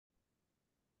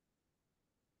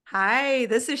Hi,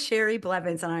 this is Sherry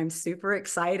Blevins, and I'm super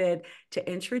excited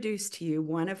to introduce to you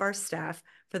one of our staff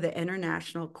for the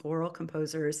International Choral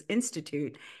Composers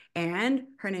Institute. And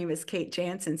her name is Kate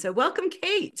Janzen. So, welcome,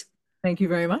 Kate. Thank you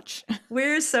very much.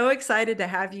 We're so excited to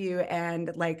have you.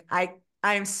 And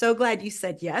I am so glad you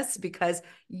said yes because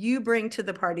you bring to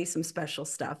the party some special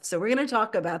stuff. So we're going to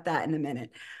talk about that in a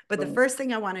minute. But the Well, first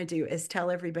thing I want to do is tell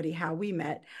everybody how we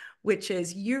met, which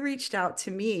is you reached out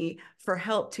to me for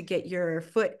help to get your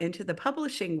foot into the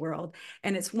publishing world.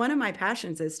 And it's one of my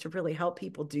passions is to really help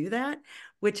people do that,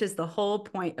 which is the whole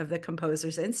point of the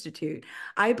Composers Institute.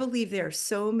 I believe there are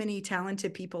so many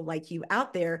talented people like you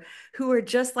out there who are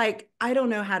just like, I don't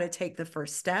know how to take the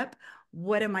first step.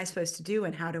 What am I supposed to do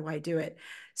and how do I do it?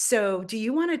 So, do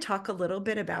you want to talk a little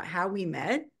bit about how we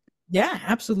met? yeah,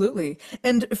 absolutely.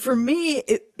 And for me,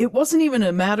 it wasn't even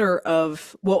a matter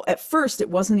of, well, at first it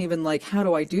wasn't even like, how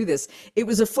do I do this? It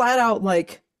was a flat out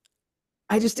like,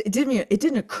 it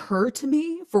didn't occur to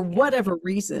me for Yeah, whatever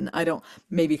reason. I don't,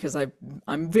 maybe because I'm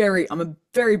a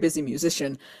very busy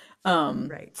musician. Um,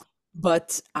 right.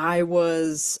 but I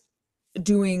was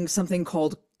doing something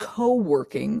called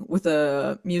co-working with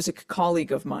a music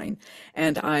colleague of mine,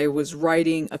 and I was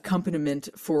writing accompaniment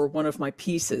for one of my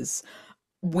pieces.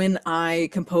 When I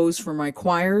compose for my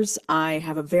choirs, I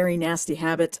have a very nasty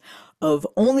habit of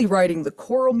only writing the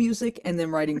choral music and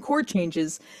then writing chord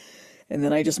changes, and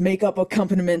then I just make up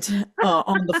accompaniment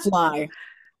on the fly.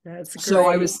 That's So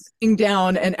I great. was sitting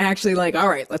down and actually like, all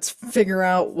right, let's figure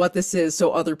out what this is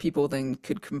so other people then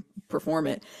could perform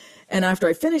it. And after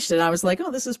I finished it, I was like,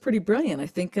 oh, this is pretty brilliant. I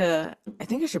think I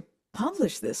should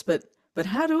publish this, but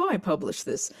how do I publish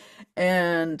this?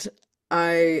 And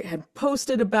I had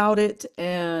posted about it,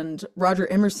 and Roger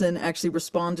Emerson actually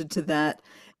responded to that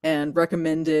and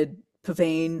recommended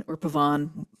Pavane or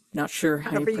Pavan, not sure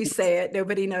how you However you pronounce say it,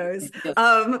 nobody knows. it. Yes.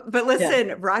 But Yeah.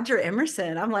 listen, Roger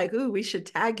Emerson, I'm like, ooh, we should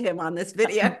tag him on this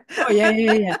video. Oh yeah,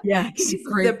 yeah, yeah, yeah. He's a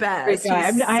He's the great best.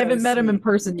 guy. He's I so haven't met him in sweet.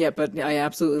 person yet, but I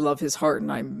absolutely love his heart,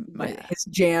 and Yeah, his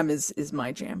jam is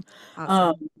my jam.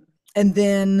 Um, awesome. and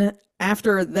then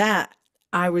after that,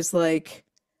 I was like,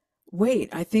 wait,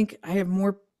 I think I have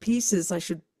more pieces I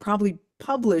should probably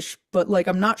publish, but like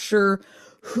I'm not sure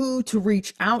who to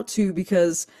reach out to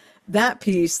because that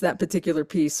particular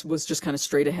piece was just kind of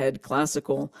straight ahead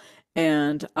classical.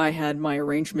 And I had my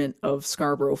arrangement of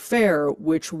Scarborough Fair,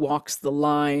 which walks the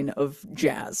line of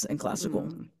jazz and classical.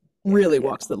 Mm, yeah, Really yeah.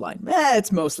 walks the line.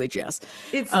 It's mostly jazz.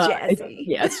 It's jazzy.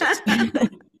 Yeah, it's just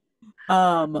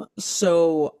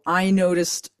so I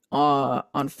noticed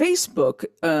on Facebook,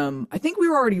 I think we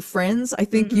were already friends.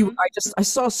 Hmm. I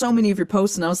saw so many of your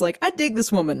posts and I was like, I dig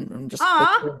this woman and just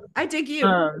clicked Aw, her. I dig you.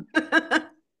 Um,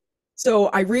 so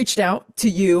I reached out to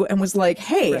you and was like,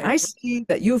 hey, I Right, see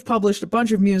that you've published a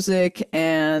bunch of music,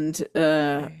 and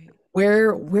right.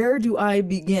 where do I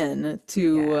begin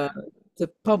Yeah. to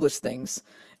publish things?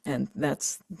 And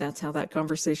that's how that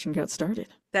conversation got started.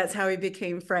 That's how we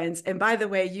became friends. And by the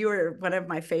way, you were one of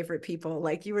my favorite people.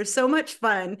 Like you were so much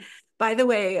fun. By the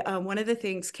way, one of the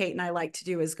things Kate and I like to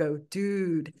do is go,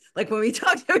 dude. Like when we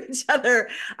talk to each other,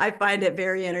 I find it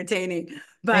very entertaining.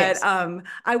 But Yes.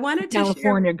 I The wanted to share.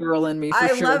 California girl in me for I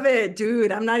sure. love it,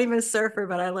 dude. I'm not even a surfer,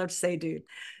 but I love to say dude.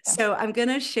 Yeah. So I'm going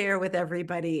to share with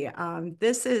everybody.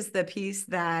 This is the piece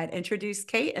that introduced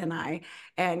Kate and I.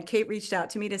 And Kate reached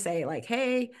out to me to say, like,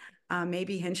 hey,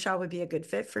 maybe Henshaw would be a good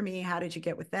fit for me. How did you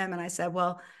get with them? And I said,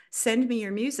 well, send me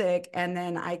your music and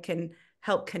then I can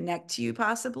help connect you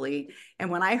possibly. And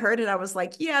when I heard it, I was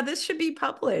like, yeah, this should be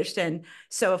published. And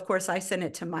so, of course, I sent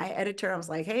it to my editor. I was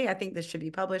like, hey, I think this should be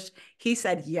published. He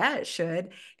said, yeah, it should.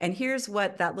 And here's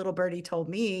what that little birdie told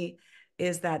me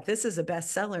is that this is a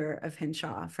bestseller of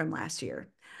Henshaw from last year.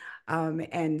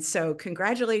 And so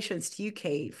congratulations to you,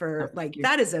 Kate, Oh, for thank like you.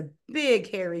 that is a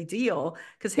big, hairy deal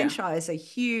because Yeah. Henshaw is a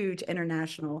huge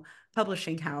international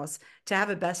publishing house. To have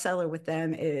a bestseller with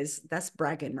them that's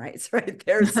bragging rights right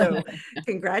there. So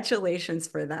congratulations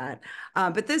for that.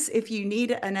 But this, if you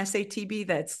need an SATB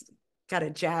that's got a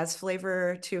jazz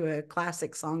flavor to a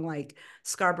classic song like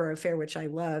Scarborough Fair, which I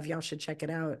love, y'all should check it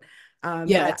out.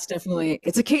 Yeah, But it's definitely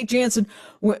it's a Kate Jansen.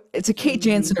 It's a Kate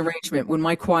Jansen mhm. arrangement. When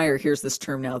my choir hears this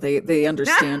term now, they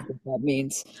understand what that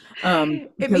means.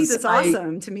 It means Because it's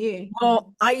awesome to me.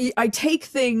 I take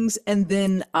things and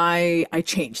then I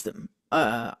change them,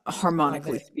 Love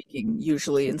harmonically it. speaking,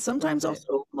 usually, and sometimes Love it.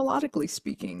 also melodically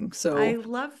speaking. I So,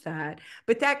 love that.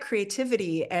 But that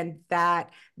creativity and that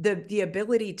the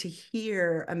ability to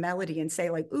hear a melody and say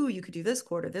like, ooh, you could do this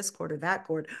chord or that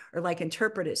chord, or like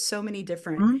interpret it so many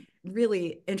different mhm,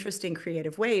 really interesting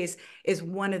creative ways is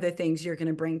one of the things you're going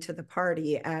to bring to the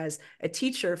party as a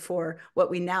teacher for what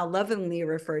we now lovingly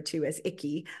refer to as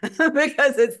ICCI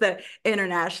because it's the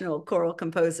International Choral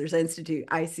Composers Institute,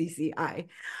 ICCI.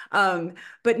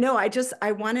 But no,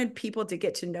 I wanted people to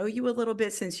get to know you a little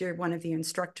bit since you're one of the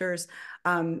instructors.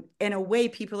 In a way,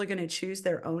 people are going to choose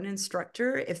their own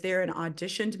instructor if they're an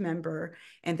auditioned member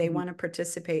and they mhm, want to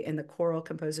participate in the Choral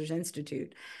Composers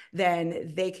Institute.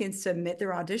 Then they can submit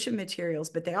their audition materials,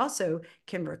 but they also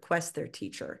can request their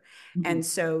teacher. mhm. And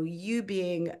so, you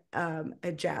being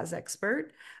a jazz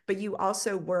expert, but you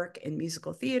also work in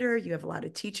musical theater, you have a lot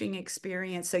of teaching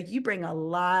experience. So, you bring a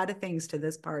lot of things to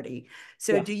this party.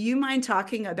 So, Yeah. do you mind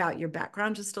talking about your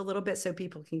background just a little bit so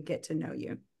people can get to know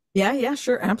you? Yeah, yeah,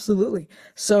 sure, absolutely.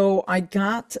 So I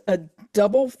got a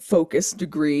double focus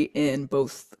degree in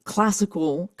both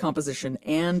classical composition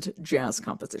and jazz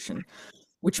composition,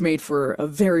 which made for a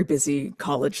very busy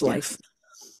college life.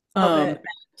 Yes, I'll Um, bet.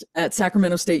 at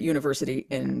Sacramento State University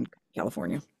Okay. in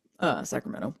California,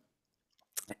 Sacramento.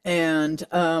 And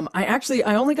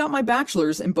I only got my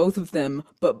bachelor's in both of them,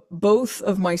 but both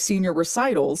of my senior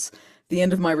recitals, the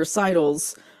end of my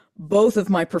recitals, both of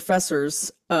my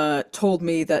professors told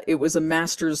me that it was a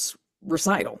master's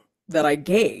recital that I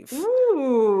gave.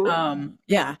 Ooh,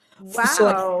 Yeah. So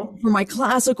like wow. for my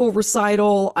classical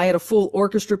recital, I had a full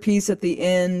orchestra piece at the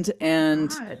end, Oh my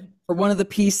and God. for one of the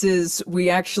pieces, we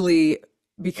actually,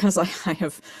 because I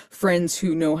have friends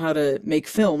who know how to make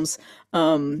films,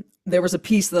 there was a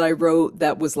piece that I wrote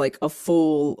that was like a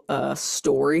full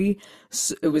story.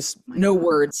 So it was Oh my no God.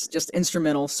 words, just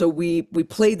instrumental. So we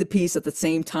played the piece at the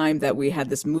same time that we had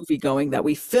this movie going that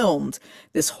we filmed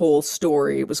this whole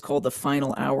story. It was called The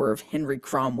Final Hour of Henry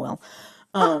Cromwell.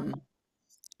 Um,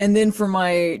 and then for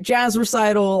my jazz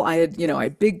recital, I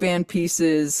had big band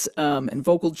pieces, and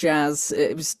vocal jazz.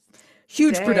 It was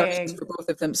huge productions Dang. for both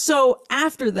of them. So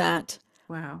after that,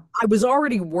 Wow. I was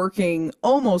already working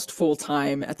almost full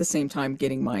time at the same time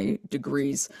getting my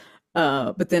degrees.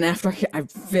 But then after I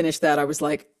finished that, I was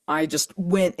like, I just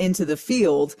went into the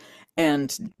field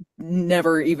and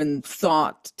never even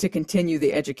thought to continue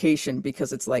the education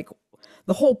because it's like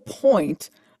the whole point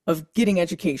of getting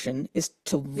education is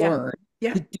to Yeah. learn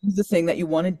Yeah. to do the thing that you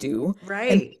want to do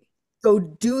and Right. go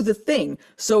do the thing.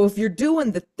 So if you're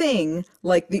doing the thing,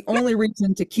 like the only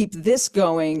reason to keep this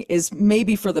going is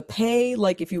maybe for the pay,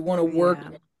 like if you want to work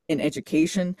Yeah. in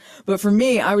education. But for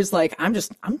me, I was like, I'm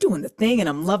doing the thing and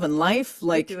I'm loving life.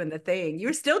 You're Like doing the thing.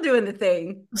 You're still doing the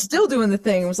thing. still doing the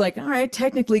thing. It was like, all right,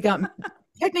 technically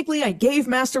I gave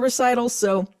master recitals,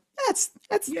 so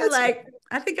You're that's good. like,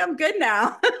 I think I'm good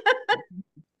now.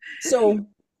 So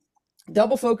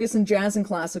double focus in jazz and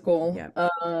classical. Yeah.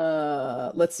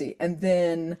 Let's see. And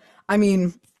then I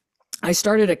mean, I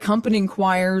started accompanying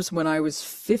choirs when I was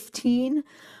 15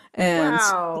 and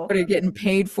Wow. started getting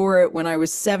paid for it when I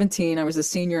was 17. I was a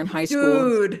senior in high school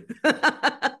and Dude.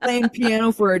 playing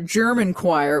piano for a German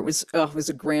choir. It was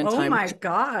a grand Oh time. my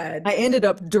God. I ended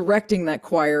up directing that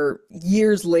choir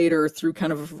years later through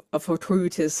kind of a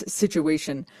fortuitous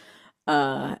situation.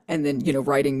 And then,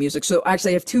 writing music. So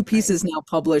actually I have two Right. pieces now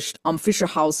published, Fischer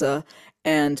Hause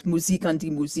and Musik an die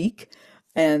Musik.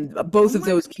 And Oh both of my,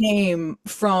 those came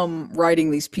from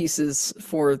writing these pieces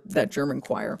for that German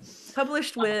choir.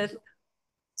 published with,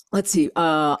 Let's see.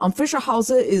 Fischer Hause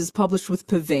is published with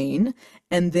Pavane,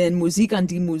 and then Musik an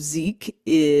die Musik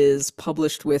is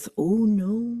published with, oh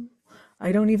no,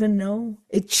 I don't even know.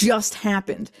 It just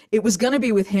happened. It was going to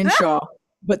be with Henshaw,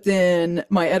 but then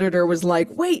my editor was like,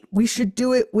 wait, we should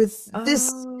do it with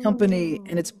this company,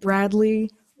 and oh, it's Bradley.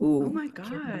 oh Ooh, my I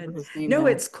can't remember God. his name No, now.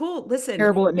 it's cool. Listen,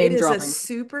 Terrible at it name is a dropping.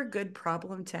 super good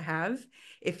problem to have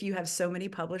if you have so many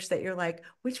published that you're like,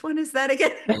 which one is that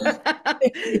again?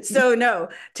 So no,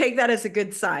 take that as a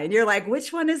good sign. You're like,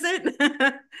 which one is it?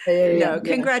 Yeah, yeah, yeah, No,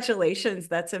 yeah. congratulations.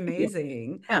 That's Thank you.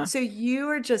 amazing. Yeah. So you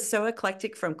are just so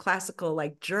eclectic from classical,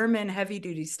 like German heavy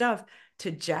duty stuff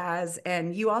to jazz.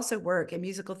 And you also work in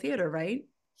musical theater, right?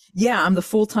 Yeah, I'm the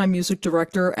full-time music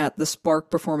director at the Spark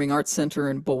Performing Arts Center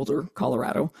in Boulder,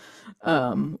 Colorado.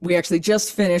 We actually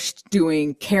just finished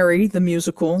doing Carrie, the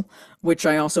musical, which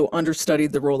I also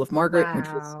understudied the role of Margaret,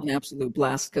 which was an Wow. absolute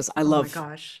blast because I Oh my love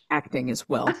gosh. acting as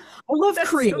well. I love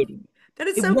That's so, creating. that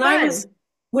is so When I was fun.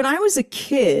 when I was a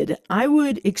kid, I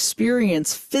would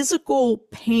experience physical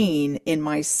pain in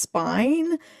my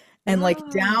spine and like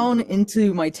down Oh,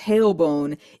 into my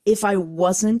tailbone if I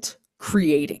wasn't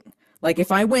creating. Like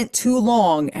if I went too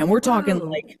long, and we're talking Whoa.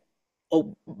 like a,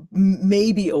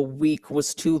 maybe a week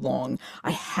was too long,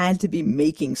 I had to be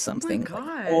making Oh my something like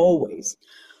God. always.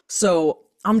 So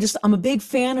I'm a big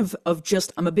fan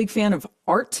I'm a big fan of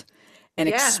art and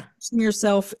Yeah. expressing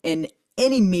yourself in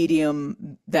any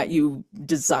medium that you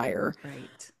desire.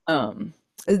 Right. Um,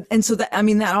 and so that, I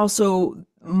mean, that also,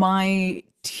 my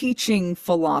teaching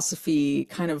philosophy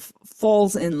kind of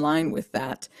falls in line with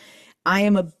that. I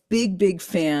am a big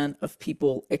fan of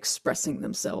people expressing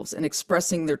themselves and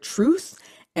expressing their truth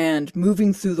and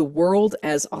moving through the world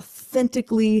as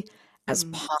authentically as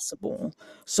Mm, possible.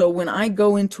 So when I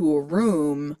go into a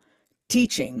room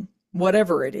teaching,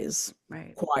 whatever it is,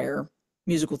 right. choir,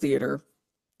 musical theater,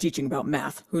 teaching about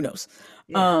math, who knows?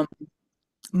 Yeah.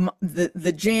 Um,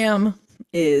 the jam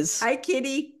is Hi,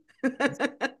 Kitty.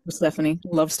 Stephanie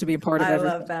loves to be a part of I love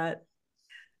everything. that.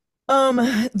 Um,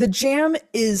 the jam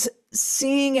is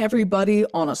seeing everybody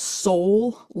on a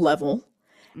soul level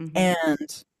Hmm.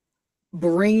 and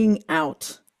bringing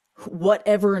out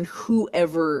whatever and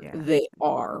whoever Yeah. they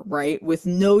are, right? With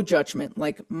no judgment.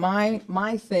 Like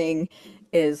my thing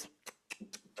is,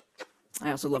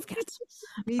 I also love cats.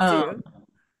 Me too. Um,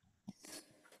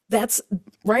 that's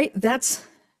right. That's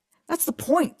the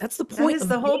point. That's the That point is of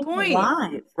the whole being point.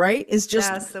 alive, right? Is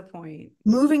just That's the point.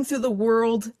 moving through the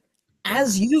world Yeah.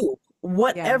 as you, Yeah.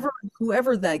 whatever,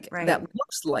 whoever that Right.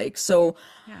 looks like. So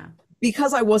Yeah.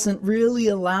 because I wasn't really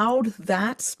allowed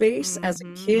that space as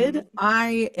a kid, Hmm.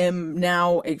 I am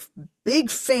now a big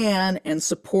fan and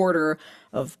supporter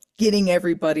of getting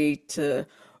everybody to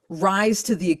rise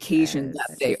to the occasion that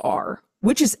Yes. they are,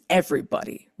 which is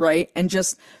everybody, right? And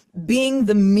just being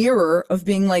the mirror of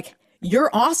being like,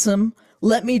 you're awesome.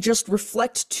 Let me just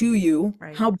reflect to you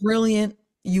Right. how brilliant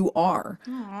you are.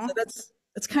 So Aw.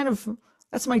 that's kind of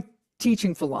that's my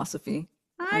teaching philosophy,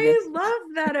 I I guess. love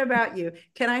that about you.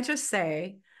 Can I just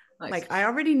say, Nice. like, I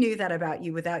already knew that about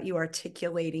you without you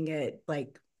articulating it,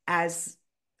 like, as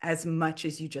as much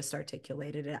as you just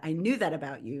articulated it. I knew that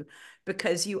about you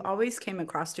because you always came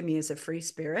across to me as a free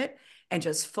spirit and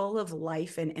just full of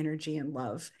life and energy and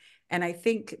love. And I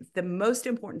think the most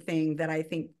important thing that I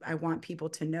think I want people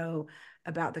to know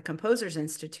about the Composers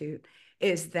Institute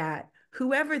is that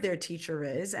whoever their teacher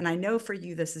is, and I know for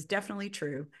you this is definitely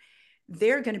true,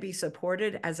 they're going to be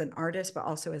supported as an artist but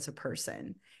also as a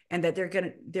person, and that they're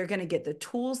going to get the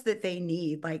tools that they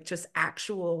need, like just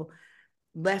actual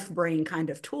left brain kind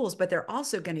of tools, but they're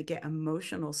also going to get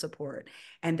emotional support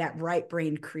and that right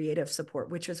brain creative support,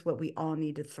 which is what we all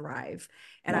need to thrive.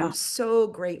 And I'm Yeah. so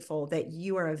grateful that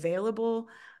you are available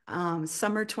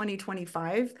summer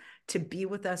 2025 to be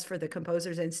with us for the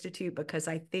Composers Institute, because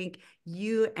I think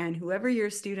you and whoever your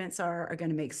students are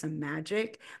going to make some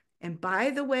magic. And by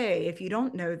the way, if you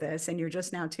don't know this and you're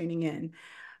just now tuning in,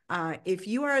 if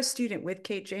you are a student with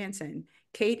Kate Janzen,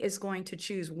 Kate is going to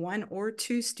choose one or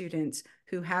two students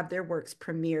who have their works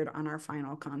premiered on our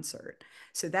final concert.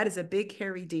 So that is a big,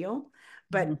 hairy deal. Mhm.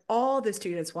 But all the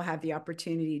students will have the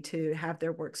opportunity to have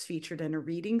their works featured in a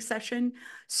reading session.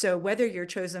 So whether you're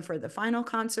chosen for the final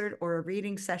concert or a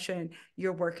reading session,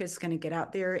 your work is going to get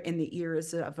out there in the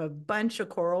ears of a bunch of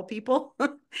choral people.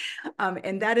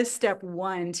 And that is step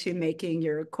one to making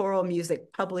your choral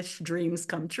music published dreams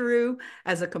come true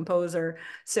as a composer.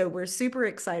 So we're super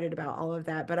excited about all of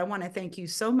that. But I want to thank you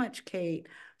so much, Kate,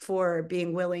 for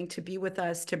being willing to be with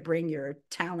us, to bring your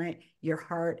talent, your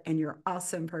heart, and your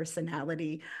awesome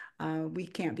personality. We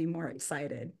can't be more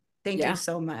excited. Thank you Yeah.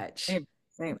 so much. Same.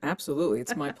 Same. Absolutely.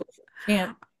 It's my pleasure.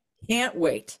 Can't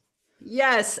wait.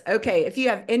 Yes. Okay. If you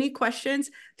have any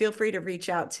questions, feel free to reach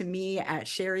out to me at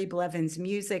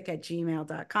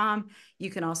sherryblevinsmusic@gmail.com. You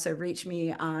can also reach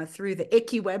me through the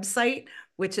ICCI website,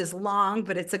 which is long,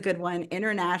 but it's a good one,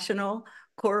 International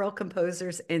Choral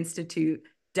Composers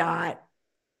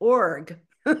Institute.org.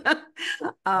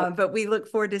 But we look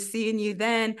forward to seeing you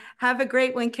then. Have a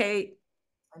great one, Kate.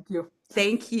 Thank you.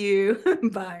 Thank you.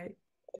 Bye.